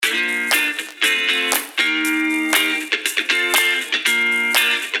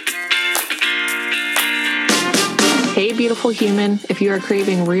Hey, beautiful human. If you are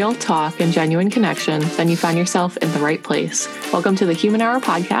craving real talk and genuine connection, then you find yourself in the right place. Welcome to the Human Hour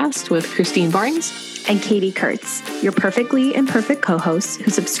podcast with Christine Barnes and Katie Kurtz, your perfectly imperfect co-hosts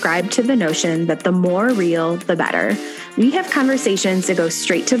who subscribe to the notion that the more real, the better. We have conversations that go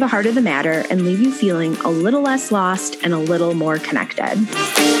straight to the heart of the matter and leave you feeling a little less lost and a little more connected.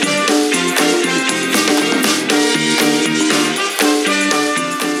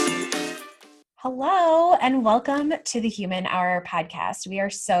 Hello, and welcome to the Human Hour podcast. We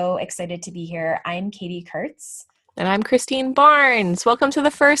are so excited to be here. I'm Katie Kurtz. And I'm Christine Barnes. Welcome to the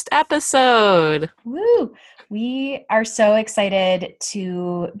first episode. Woo! We are so excited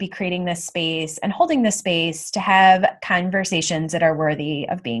to be creating this space and holding this space to have conversations that are worthy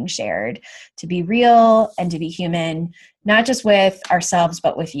of being shared, to be real and to be human, not just with ourselves,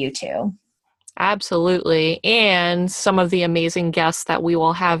 but with you too. Absolutely. And some of the amazing guests that we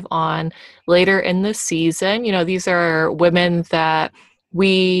will have on later in the season. You know, these are women that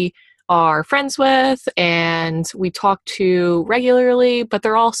we are friends with and we talk to regularly, but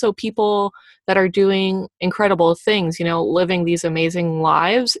they're also people that are doing incredible things, you know, living these amazing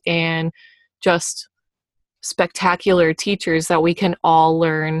lives and just spectacular teachers that we can all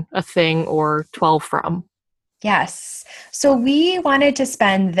learn a thing or 12 from. Yes. So we wanted to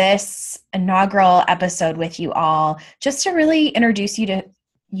spend this inaugural episode with you all just to really introduce you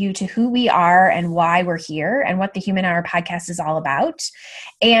to who we are and why we're here and what the Human Hour podcast is all about,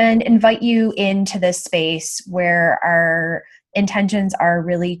 and invite you into this space where our intentions are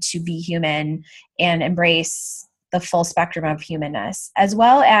really to be human and embrace the full spectrum of humanness, as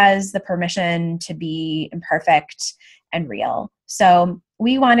well as the permission to be imperfect and real. So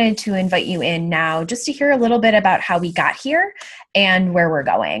we wanted to invite you in now just to hear a little bit about how we got here and where we're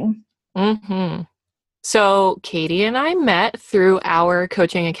going. Mm-hmm. So Katie and I met through our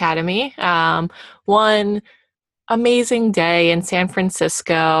coaching academy. One amazing day in San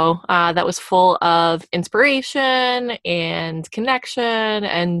Francisco that was full of inspiration and connection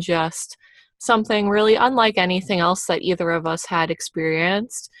and just something really unlike anything else that either of us had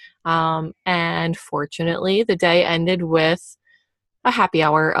experienced. And fortunately, the day ended with a happy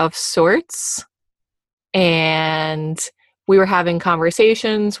hour of sorts. And we were having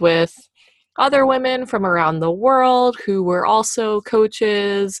conversations with other women from around the world who were also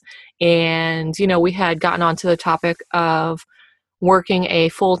coaches. And, you know, we had gotten onto the topic of working a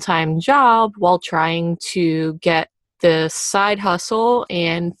full-time job while trying to get the side hustle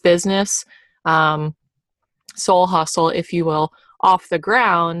and business, soul hustle, if you will, off the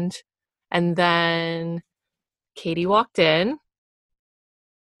ground. And then Katie walked into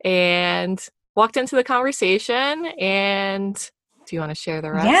the conversation. And do you want to share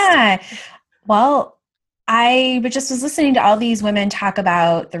the rest? Yeah. Well, I just was listening to all these women talk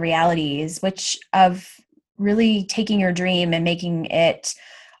about the realities, which of really taking your dream and making it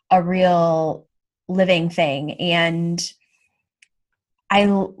a real living thing. And I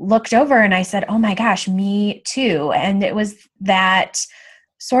looked over and I said, oh my gosh, me too. And it was that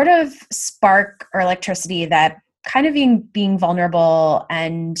sort of spark or electricity that kind of being vulnerable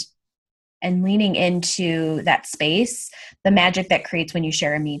and leaning into that space, the magic that creates when you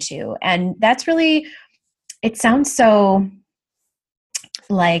share a me too. And that's really, it sounds so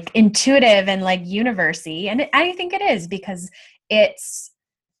like intuitive and like university. And I think it is, because it's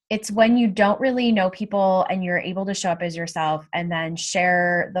when you don't really know people and you're able to show up as yourself and then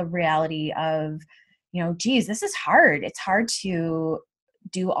share the reality of, you know, geez, this is hard. It's hard to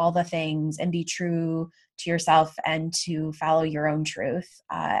do all the things and be true to yourself and to follow your own truth.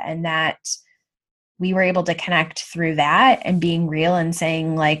 And that we were able to connect through that and being real and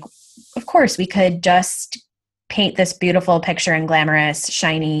saying, like, of course we could just paint this beautiful picture and glamorous,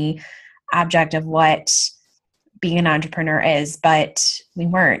 shiny object of what being an entrepreneur is, but we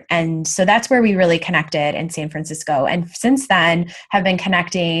weren't. And so that's where we really connected in San Francisco. And since then have been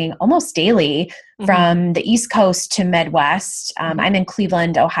connecting almost daily from the East Coast to Midwest. I'm in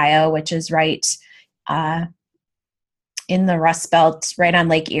Cleveland, Ohio, which is right in the Rust Belt, right on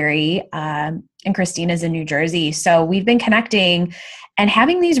Lake Erie. And Christina's in New Jersey. So we've been connecting and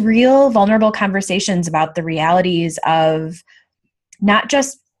having these real vulnerable conversations about the realities of not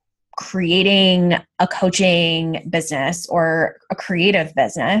just creating a coaching business or a creative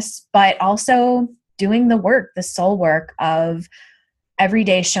business, but also doing the work, the soul work of every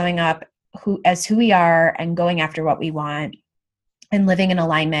day showing up as who we are and going after what we want and living in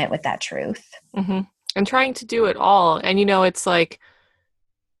alignment with that truth. Mm-hmm. And trying to do it all. And, you know, it's like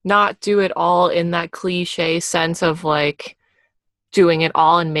not do it all in that cliche sense of like doing it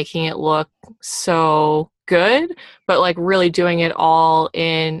all and making it look so good, but like really doing it all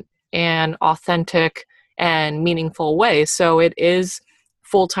in an authentic and meaningful way. So it is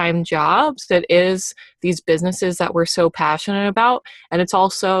full-time jobs. It is these businesses that we're so passionate about. And it's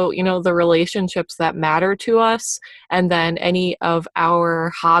also, the relationships that matter to us. And then any of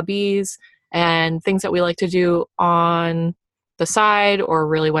our hobbies and things that we like to do on the side, or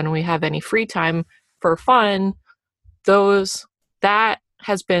really when we have any free time for fun, that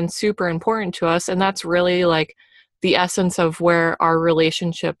has been super important to us. And that's really like the essence of where our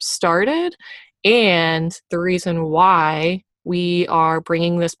relationship started, and the reason why we are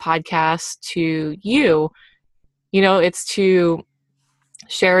bringing this podcast to you. It's to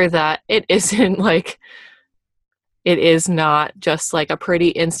share that it is not just like a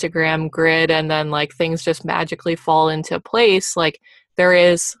pretty Instagram grid and then like things just magically fall into place. Like there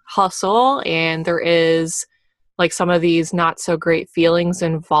is hustle and there is like some of these not so great feelings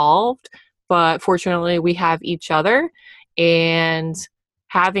involved, but fortunately we have each other, and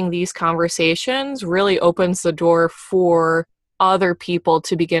having these conversations really opens the door for other people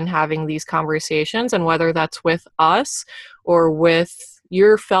to begin having these conversations, and whether that's with us or with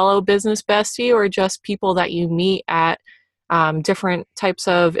your fellow business bestie or just people that you meet at different types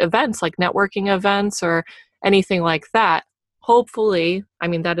of events like networking events or anything like that. Hopefully,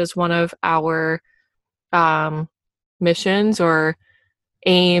 that is one of our missions or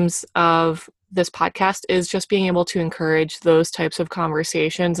aims of this podcast, is just being able to encourage those types of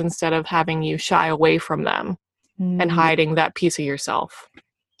conversations instead of having you shy away from them and hiding that piece of yourself.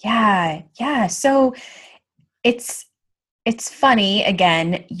 Yeah. So it's funny,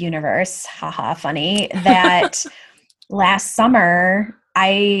 again, universe, haha, funny, that last summer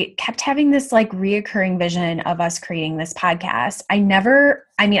I kept having this like reoccurring vision of us creating this podcast. I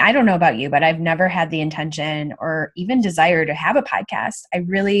don't know about you, but I've never had the intention or even desire to have a podcast. I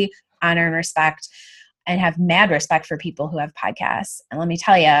really honor and respect and have mad respect for people who have podcasts. And let me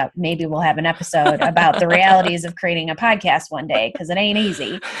tell you, maybe we'll have an episode about the realities of creating a podcast one day, because it ain't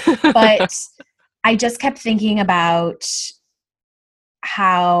easy. But I just kept thinking about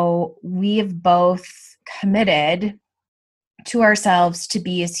how we have both committed to ourselves to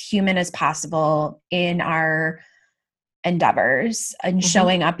be as human as possible in our endeavors and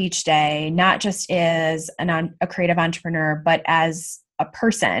showing up each day, not just as a creative entrepreneur, but as a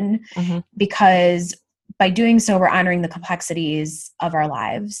person, because by doing so, we're honoring the complexities of our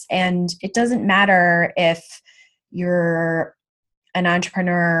lives. And it doesn't matter if you're an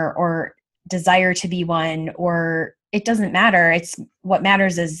entrepreneur or desire to be one, or it doesn't matter. It's what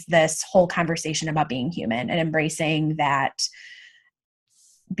matters is this whole conversation about being human and embracing that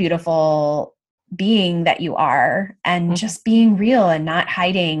beautiful being that you are, and just being real and not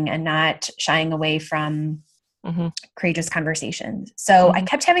hiding and not shying away from courageous conversations. So I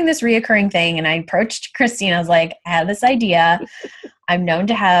kept having this reoccurring thing, and I approached Christine. I was like, I have this idea. I'm known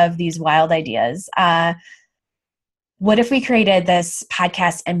to have these wild ideas. What if we created this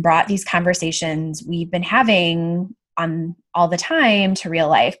podcast and brought these conversations we've been having on all the time to real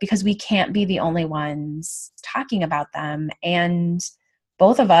life, because we can't be the only ones talking about them. And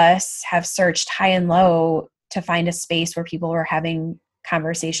both of us have searched high and low to find a space where people were having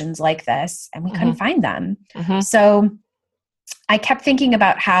conversations like this, and we couldn't find them. So I kept thinking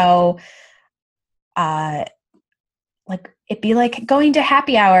about how, like it'd be like going to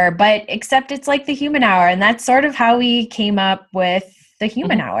happy hour, but except it's like the human hour. And that's sort of how we came up with the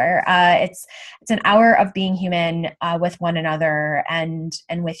human hour. It's an hour of being human with one another and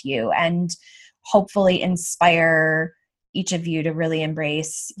with you, and hopefully inspire each of you to really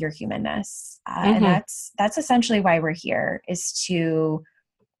embrace your humanness. And that's essentially why we're here, is to,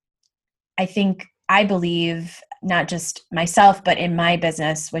 I believe, not just myself, but in my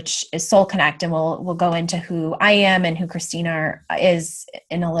business, which is Soul Connect. And we'll go into who I am and who Christina is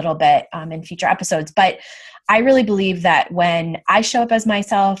in a little bit in future episodes. But I really believe that when I show up as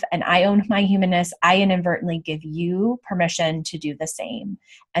myself and I own my humanness, I inadvertently give you permission to do the same.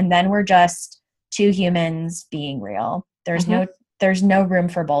 And then we're just two humans being real. There's no room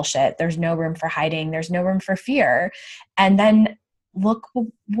for bullshit. There's no room for hiding. There's no room for fear. And then look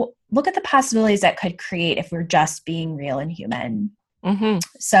at the possibilities that could create if we're just being real and human.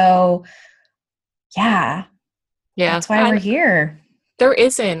 So yeah, that's why we're here. There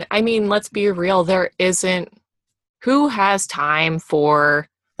isn't, let's be real. There isn't, who has time for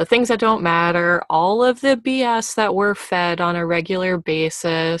the things that don't matter, all of the BS that we're fed on a regular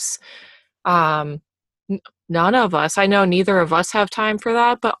basis? None of us. I know neither of us have time for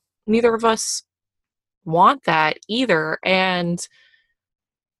that, but neither of us want that either. And,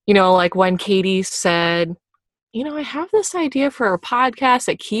 like when Katie said, I have this idea for a podcast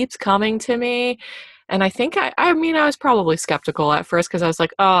that keeps coming to me. And I think I mean, I was probably skeptical at first because I was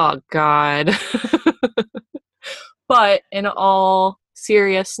like, oh God. But in all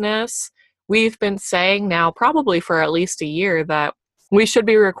seriousness, we've been saying now probably for at least a year that we should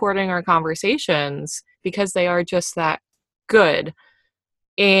be recording our conversations because they are just that good.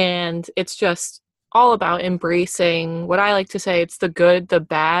 And it's just all about embracing what I like to say, it's the good, the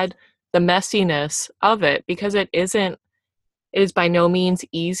bad, the messiness of it, because it is by no means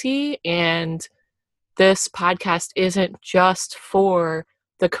easy. And this podcast isn't just for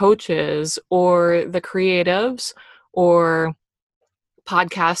the coaches or the creatives or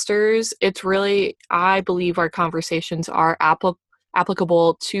podcasters. It's really, I believe our conversations are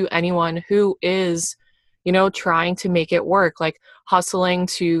applicable to anyone who is, trying to make it work, like hustling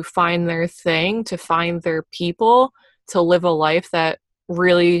to find their thing, to find their people, to live a life that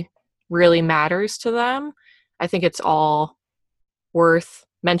really, really matters to them. I think it's all worth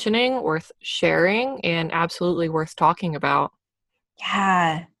mentioning, worth sharing, and absolutely worth talking about.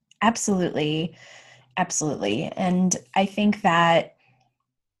 Yeah, absolutely. Absolutely. And I think that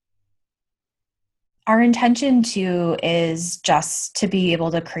our intention too is just to be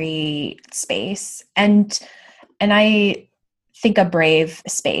able to create space and I think a brave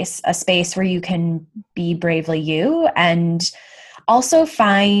space, a space where you can be bravely you and also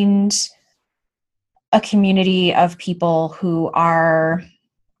find a community of people who are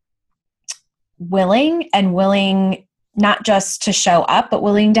willing not just to show up, but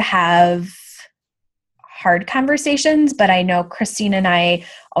willing to have hard conversations. But I know Christine and I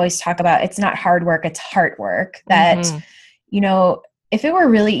always talk about it's not hard work, it's heart work. That, if it were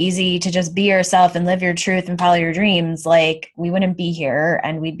really easy to just be yourself and live your truth and follow your dreams, like we wouldn't be here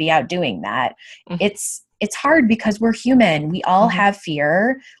and we'd be out doing that. Mm-hmm. It's hard because we're human. We all have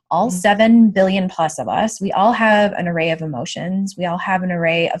fear, all 7 billion plus of us. We all have an array of emotions. We all have an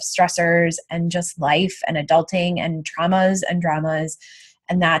array of stressors and just life and adulting and traumas and dramas.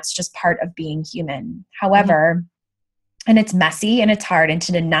 And that's just part of being human. However, and it's messy and it's hard, and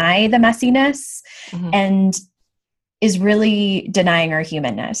to deny the messiness and is really denying our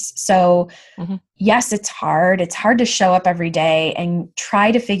humanness. So yes, it's hard. It's hard to show up every day and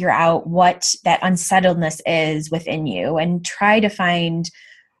try to figure out what that unsettledness is within you and try to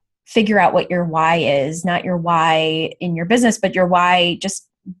figure out what your why is, not your why in your business, but your why, just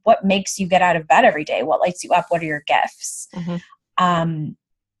what makes you get out of bed every day, what lights you up, what are your gifts. And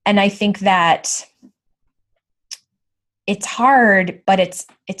I think that it's hard, but it's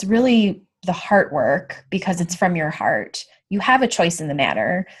really the heart work because it's from your heart. You have a choice in the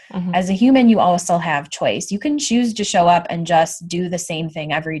matter. As a human, you also have choice. You can choose to show up and just do the same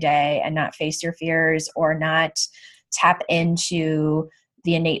thing every day and not face your fears or not tap into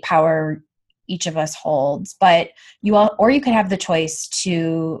the innate power each of us holds. But or you could have the choice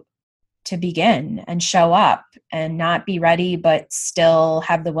to begin and show up and not be ready, but still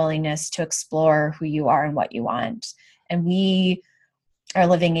have the willingness to explore who you are and what you want. And we are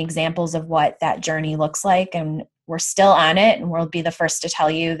living examples of what that journey looks like. And we're still on it. And we'll be the first to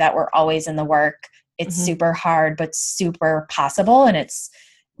tell you that we're always in the work. It's super hard, but super possible. And it's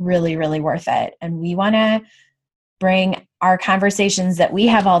really, really worth it. And we want to bring our conversations that we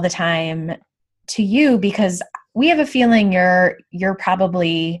have all the time to you because we have a feeling you're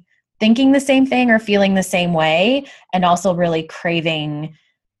probably thinking the same thing or feeling the same way, and also really craving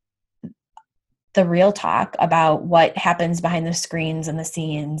the real talk about what happens behind the screens and the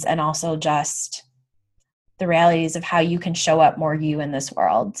scenes, and also just the realities of how you can show up more you in this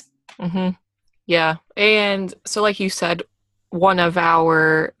world. Yeah. And so like you said, one of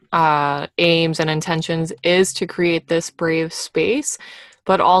our aims and intentions is to create this brave space,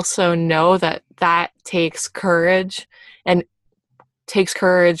 but also know that takes courage, and takes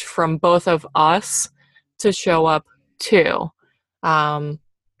courage from both of us to show up too.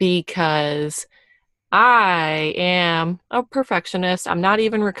 Because I am a perfectionist. I'm not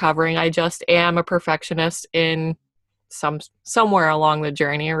even recovering. I just am a perfectionist in somewhere along the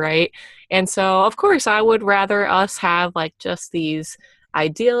journey, right? And so, of course, I would rather us have like just these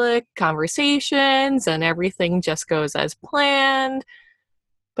idyllic conversations and everything just goes as planned.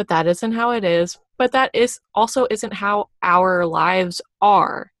 But that isn't how it is. But that isn't how our lives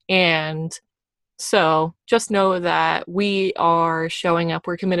are. And so just know that we are showing up.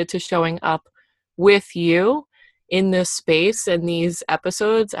 We're committed to showing up with you in this space and these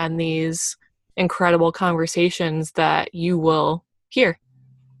episodes and these incredible conversations that you will hear.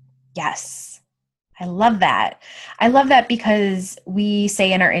 Yes. I love that. I love that because we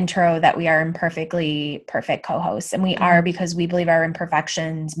say in our intro that we are imperfectly perfect co-hosts, and we are because we believe our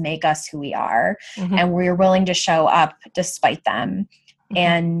imperfections make us who we are, and we're willing to show up despite them.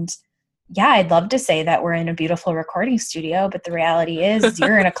 And yeah, I'd love to say that we're in a beautiful recording studio, but the reality is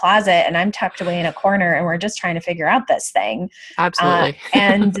you're in a closet and I'm tucked away in a corner and we're just trying to figure out this thing. Absolutely.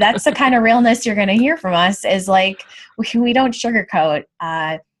 And that's the kind of realness you're going to hear from us, is like, we don't sugarcoat.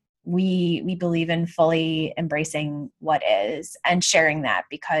 We believe in fully embracing what is and sharing that,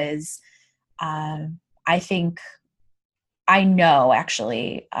 because I think, I know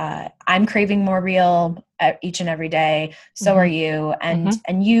actually, I'm craving more real each and every day. So are you,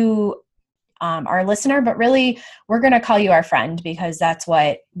 and you, our listener, but really we're going to call you our friend, because that's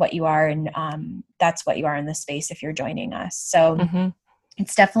what you are. And that's what you are in this space if you're joining us. So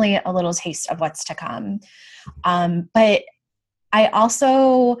it's definitely a little taste of what's to come. But I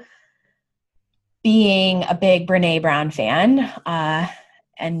also, being a big Brene Brown fan,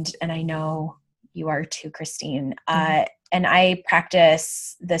 and I know you are too, Christine, and I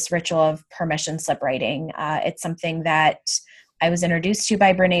practice this ritual of permission slip writing. It's something that I was introduced to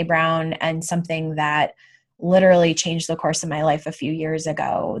by Brene Brown, and something that literally changed the course of my life a few years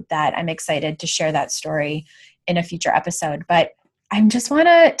ago, that I'm excited to share that story in a future episode. But I just want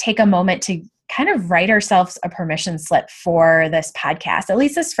to take a moment to kind of write ourselves a permission slip for this podcast, at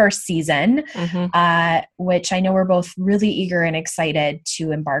least this first season, which I know we're both really eager and excited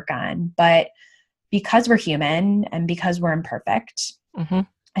to embark on. But because we're human and because we're imperfect,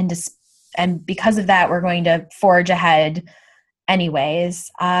 and because of that, we're going to forge ahead anyways.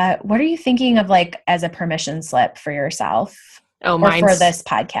 What are you thinking of, like, as a permission slip for yourself or for this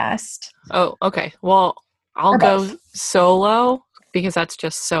podcast? Oh, okay. Well, I'll go solo because that's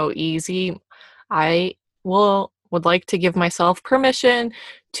just so easy. I would like to give myself permission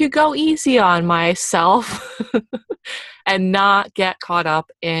to go easy on myself and not get caught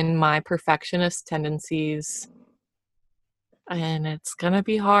up in my perfectionist tendencies. And it's going to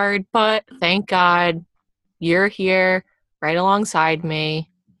be hard, but thank God you're here right alongside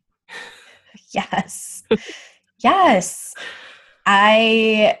me. Yes. Yes.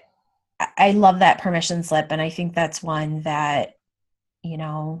 I love that permission slip. And I think that's one that, you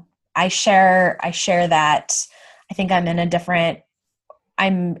know, I share that. I think I'm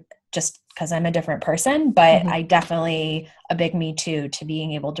just because I'm a different person, but I definitely a big me too, to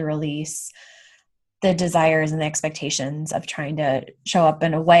being able to release the desires and the expectations of trying to show up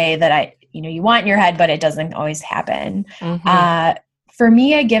in a way that you want in your head, but it doesn't always happen. For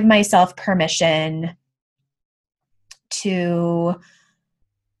me, I give myself permission to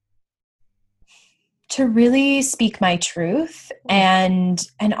really speak my truth, and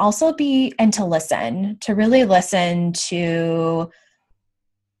also to listen, to really listen to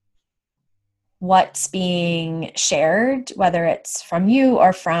what's being shared, whether it's from you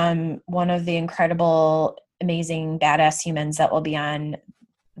or from one of the incredible, amazing, badass humans that will be on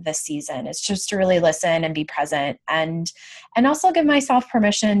this season. It's just to really listen and be present, and also give myself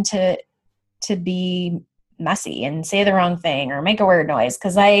permission to be messy and say the wrong thing or make a weird noise,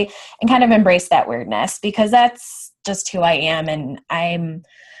 because and kind of embrace that weirdness, because that's just who I am, and I'm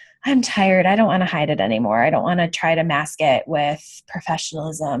tired. I don't want to hide it anymore. I don't want to try to mask it with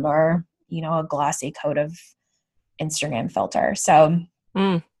professionalism or a glossy coat of Instagram filter. So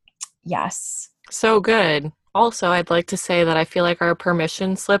yes. So good. Also, I'd like to say that I feel like our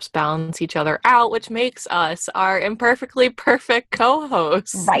permission slips balance each other out, which makes us our imperfectly perfect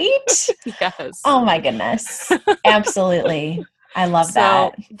co-hosts. Right? Yes. Oh my goodness. Absolutely. I love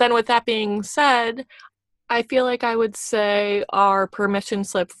that. So then with that being said, I feel like I would say our permission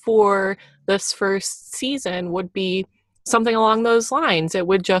slip for this first season would be something along those lines. It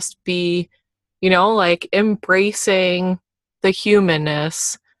would just be, like embracing the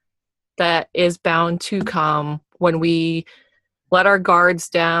humanness that is bound to come when we let our guards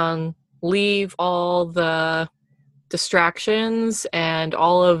down, leave all the distractions and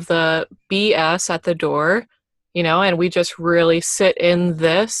all of the BS at the door, and we just really sit in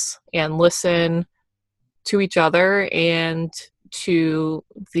this and listen to each other and to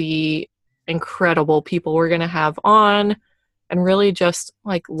the incredible people we're going to have on, and really just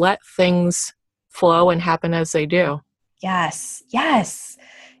like let things flow and happen as they do. Yes. Yes.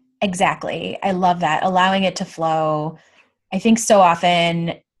 Exactly. I love that. Allowing it to flow. I think so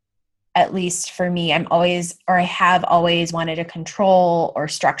often, at least for me, I have always wanted to control or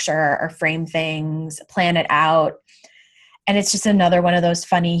structure or frame things, plan it out. And it's just another one of those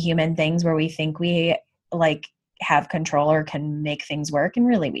funny human things where we think we have control or can make things work, and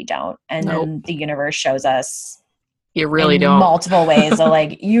really we don't. And then the universe shows us you really don't. Multiple ways. So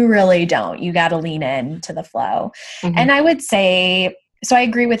you really don't. You got to lean in to the flow. And I would say, so I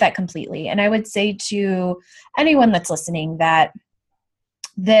agree with that completely. And I would say to anyone that's listening that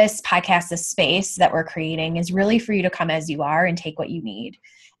this podcast, this space that we're creating, is really for you to come as you are and take what you need.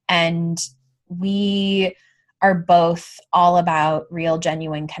 And we are both all about real,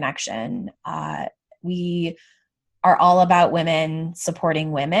 genuine connection. We are all about women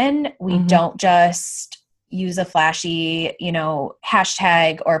supporting women. We don't just use a flashy,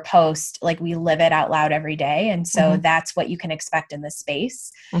 hashtag or post. Like, we live it out loud every day. And so that's what you can expect in this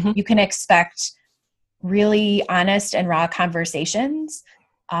space. You can expect really honest and raw conversations.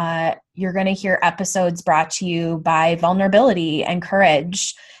 You're going to hear episodes brought to you by vulnerability and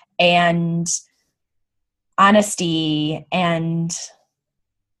courage and honesty and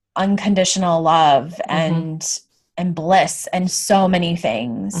unconditional love and bliss and so many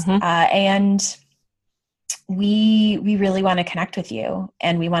things. And we really want to connect with you,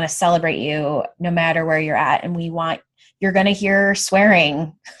 and we want to celebrate you no matter where you're at. And you're going to hear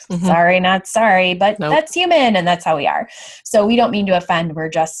swearing. Sorry, not sorry, but that's human, and that's how we are. So we don't mean to offend. We're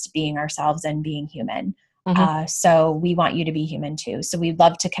just being ourselves and being human. So we want you to be human too. So we'd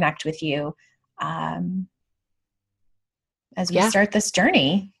love to connect with you as we start this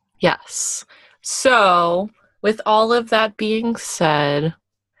journey. Yes. So with all of that being said,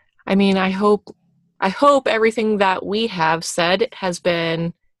 I mean, I hope everything that we have said has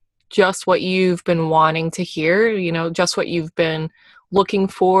been just what you've been wanting to hear, just what you've been looking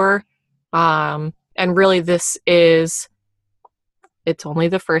for. And really it's only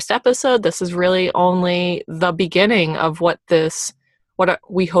the first episode. This is really only the beginning of what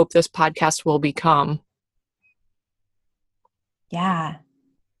we hope this podcast will become. Yeah.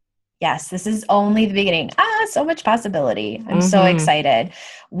 Yes, this is only the beginning. So much possibility. I'm so excited.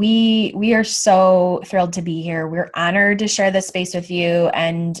 We are so thrilled to be here. We're honored to share this space with you,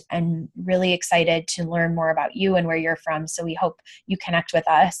 and really excited to learn more about you and where you're from. So we hope you connect with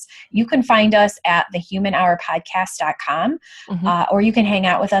us. You can find us at thehumanhourpodcast.com, or you can hang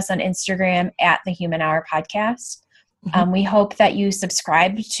out with us on Instagram at The Human Hour Podcast. We hope that you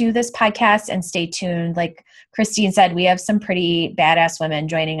subscribe to this podcast and stay tuned. Like Christine said, we have some pretty badass women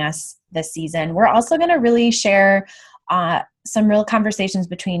joining us this season. We're also going to really share some real conversations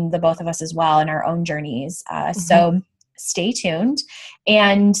between the both of us as well in our own journeys. So stay tuned.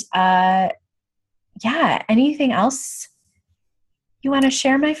 And anything else you want to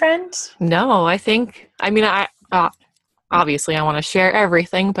share, my friend? No, obviously I want to share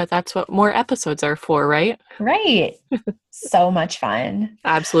everything, but that's what more episodes are for, right? Right. So much fun.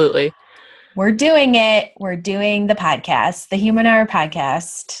 Absolutely. We're doing it. We're doing the podcast, the Human Hour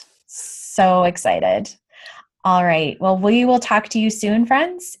Podcast. So excited. All right. Well, we will talk to you soon,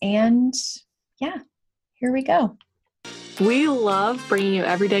 friends. And here we go. We love bringing you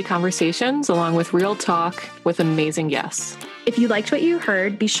everyday conversations along with real talk with amazing guests. If you liked what you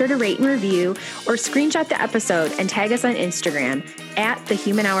heard, be sure to rate and review or screenshot the episode and tag us on Instagram at The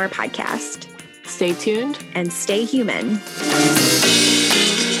Human Hour Podcast. Stay tuned and stay human.